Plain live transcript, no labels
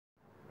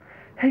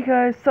Hey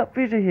guys, Sup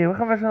Future here,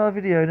 welcome back to another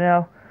video.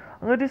 Now,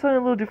 I'm going to do something a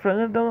little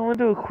different. I'm going to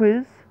do a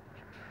quiz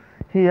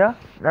here.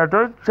 Now,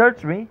 don't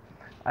judge me.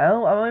 I'm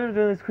only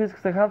doing this quiz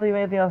because I can't think of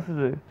anything else to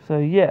do. So,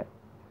 yeah.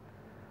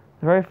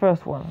 The very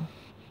first one.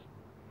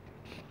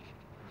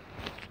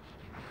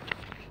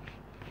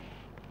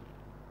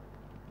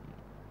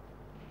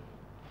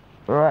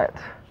 Alright.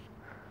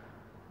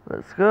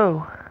 Let's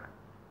go.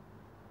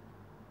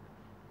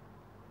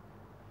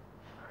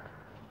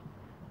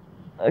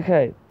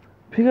 Okay.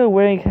 Pick a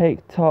wedding cake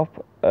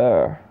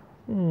topper.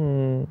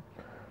 Well,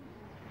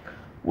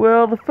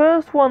 the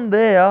first one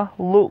there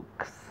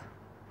looks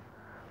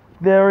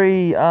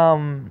very, you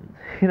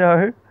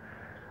know,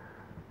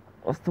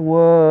 what's the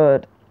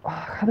word? Oh,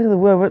 I can't think of the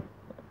word,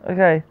 but,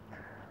 okay.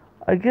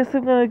 I guess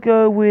I'm gonna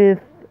go with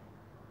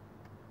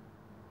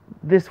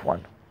this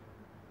one.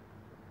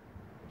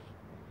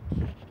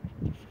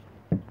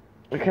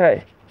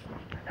 Okay.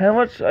 How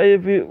much will you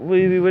be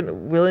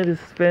willing to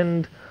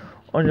spend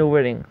on your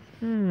wedding?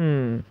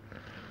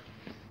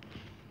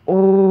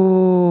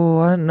 Oh,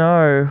 I don't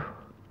know.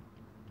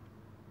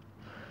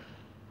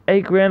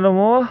 8 grand or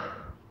more?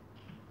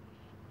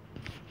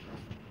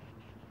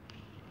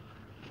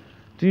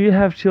 Do you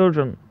have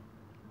children?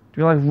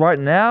 Do you like right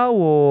now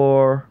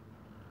or?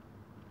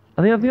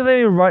 I think they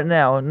mean right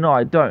now. No,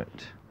 I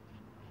don't.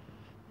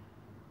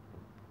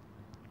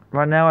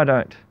 Right now I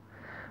don't.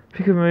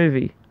 Pick a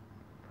movie.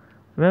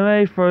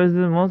 Mermaid,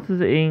 Frozen, Monsters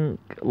Inc.,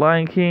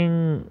 Lion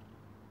King,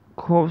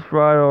 Corpse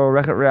Bride, or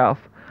Wreck-It Ralph.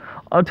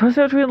 I'm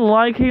tossing between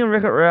Lion King and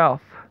Wreck-It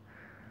Ralph.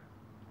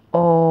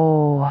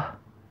 Oh.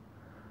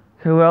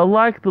 Okay, well, I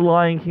like the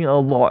Lion King a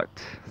lot.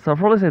 So I'll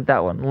probably say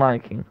that one,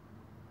 Lion King.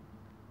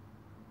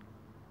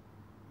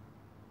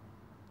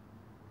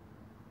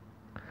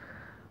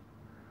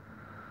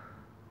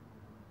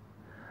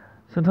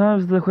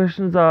 Sometimes the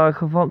questions are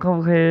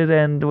complicated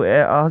and the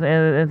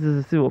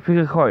answers are simple. Pick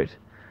a quote.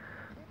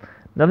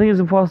 Nothing is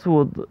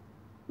impossible.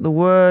 The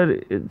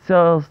word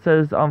itself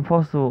says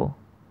impossible.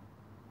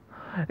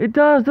 It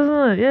does,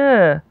 doesn't it?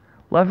 Yeah.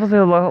 Life is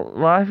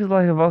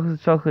like a box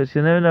of chocolates.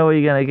 You never know what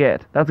you're gonna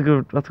get. That's a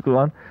good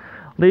one.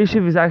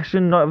 Leadership is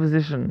action, not a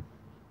position.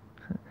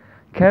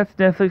 Cats,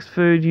 Netflix,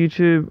 food,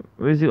 YouTube,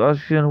 music,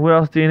 oxygen. What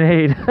else do you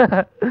need?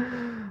 Okay,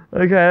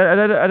 I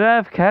don't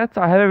have cats.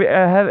 I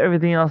have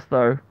everything else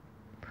though.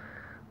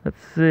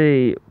 Let's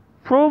see.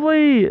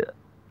 Probably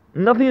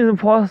nothing is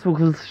impossible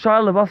because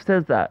Shia LaBeouf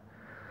says that.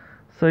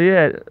 So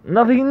yeah,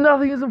 nothing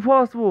is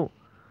impossible.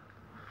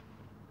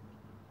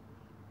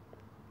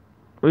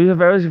 What's your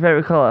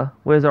favorite color?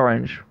 Where's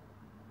orange?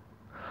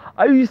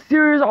 Are you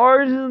serious?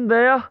 Orange isn't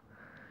there?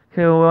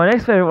 Okay, well my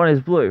next favorite one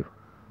is blue.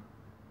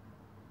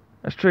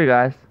 That's true,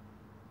 guys.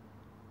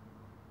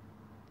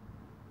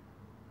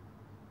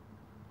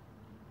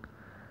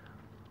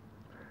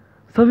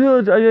 Some people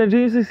are going to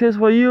achieve success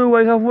while you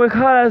wake up and work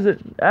hard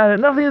at it.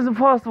 Nothing is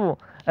impossible.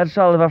 That's a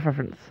Shia LaBeouf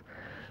reference.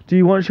 Do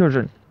you want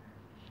children?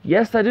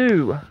 Yes, I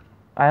do.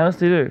 I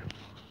honestly do.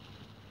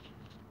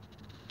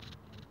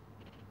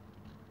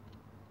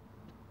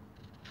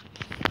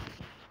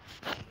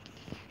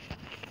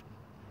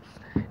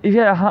 If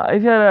you had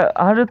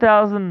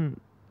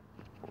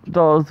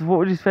 $100,000, what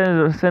would you spend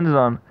it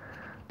on?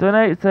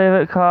 Donate, save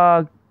it,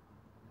 car,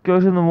 go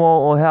to the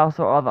mall or house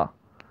or other.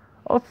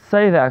 I'll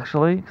save it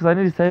actually, because I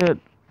need to save it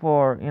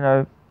for, you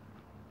know,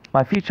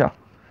 my future.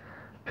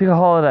 Pick a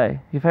holiday,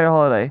 your favorite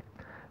holiday.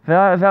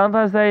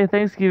 Valentine's Day,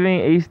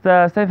 Thanksgiving,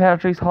 Easter, St.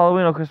 Patrick's,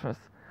 Halloween, or Christmas?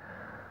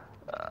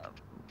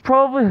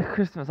 Probably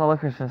Christmas. I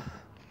love Christmas.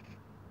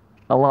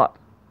 A lot.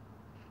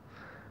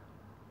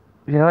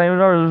 You don't even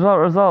know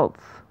results.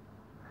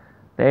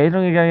 The age I'm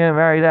going to get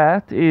married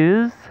at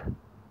is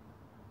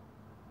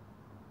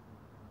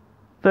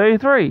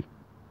 33.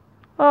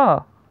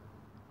 Oh.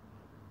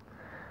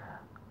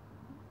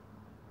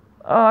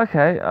 Oh,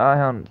 okay.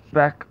 Hang on.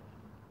 Back.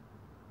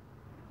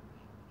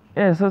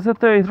 Yeah, so it's at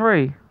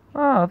 33.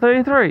 Oh,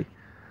 33.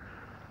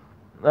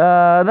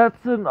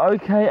 That's an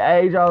okay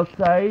age, I would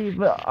say,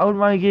 but I wouldn't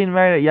mind getting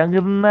married at younger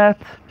than that.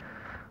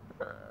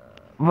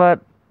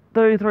 But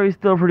 33 is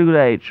still a pretty good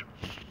age.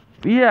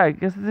 But yeah, I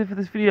guess that's it for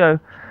this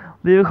video.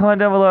 Leave a comment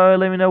down below,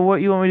 let me know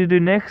what you want me to do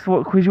next,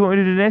 what quiz you want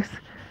me to do next.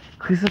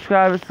 Click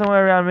subscribe, it's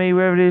somewhere around me,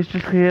 wherever it is,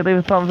 just click it, leave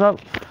a thumbs up.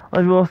 I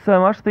love you all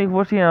so much, thanks for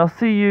watching, and I'll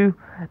see you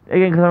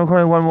again because I'm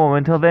recording one more.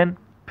 Until then,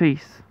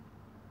 peace.